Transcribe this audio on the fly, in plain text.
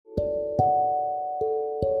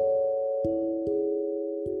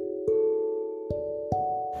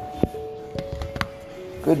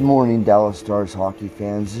Good morning, Dallas Stars hockey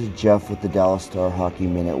fans. This is Jeff with the Dallas Star Hockey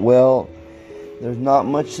Minute. Well, there's not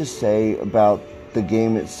much to say about the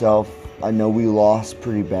game itself. I know we lost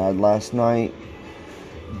pretty bad last night,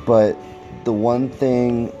 but the one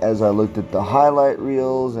thing, as I looked at the highlight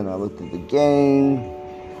reels and I looked at the game,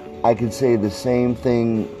 I could say the same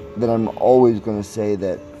thing that I'm always going to say,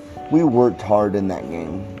 that we worked hard in that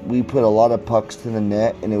game. We put a lot of pucks to the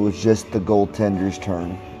net, and it was just the goaltender's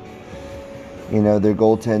turn. You know, their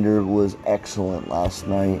goaltender was excellent last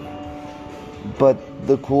night. But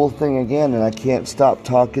the cool thing again, and I can't stop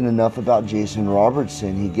talking enough about Jason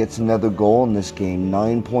Robertson. He gets another goal in this game.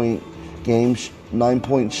 9-point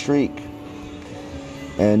streak.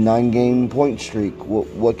 And 9-game point streak.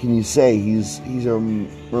 What can you say? He's a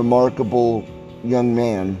remarkable young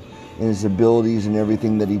man in his abilities and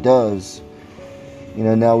everything that he does. You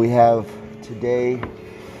know, now we have today,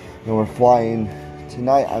 and we're flying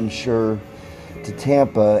tonight, I'm sure, to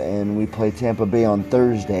Tampa, and we play Tampa Bay on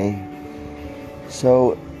Thursday.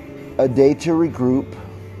 So a day to regroup.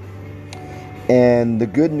 And the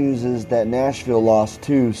good news is that Nashville lost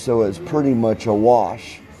too, so it's pretty much a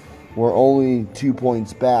wash. We're only 2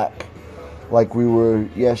 points back like we were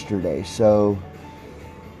yesterday. So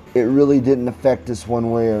it really didn't affect us one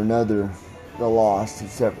way or another, the loss,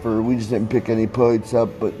 except for we just didn't pick any points up,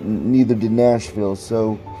 but neither did Nashville.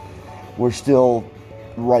 So we're still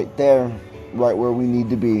right there, right where we need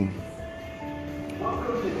to be.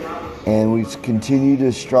 And we continue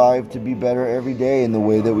to strive to be better every day in the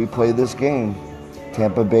way that we play this game.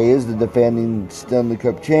 Tampa Bay is the defending Stanley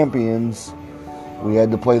Cup champions. We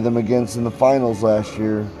had to play them against in the finals last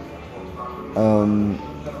year.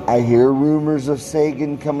 I hear rumors of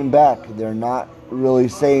Seguin coming back. They're not really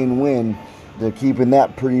saying when. They're keeping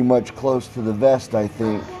that pretty much close to the vest, I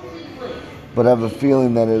think. But I have a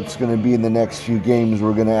feeling that it's going to be in the next few games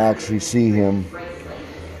we're going to actually see him.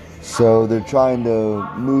 So they're trying to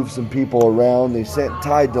move some people around. They sent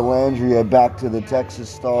Ty Dellandrea back to the Texas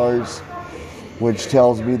Stars, which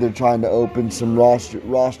tells me they're trying to open some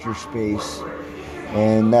roster space.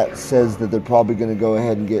 And that says that they're probably going to go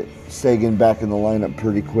ahead and get Seguin back in the lineup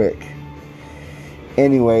pretty quick.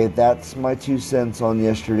 Anyway, that's my 2 cents on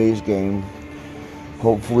yesterday's game.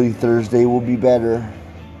 Hopefully Thursday will be better.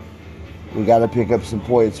 We got to pick up some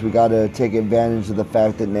points. We got to take advantage of the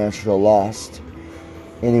fact that Nashville lost.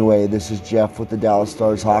 Anyway, this is Jeff with the Dallas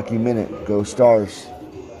Stars Hockey Minute. Go Stars.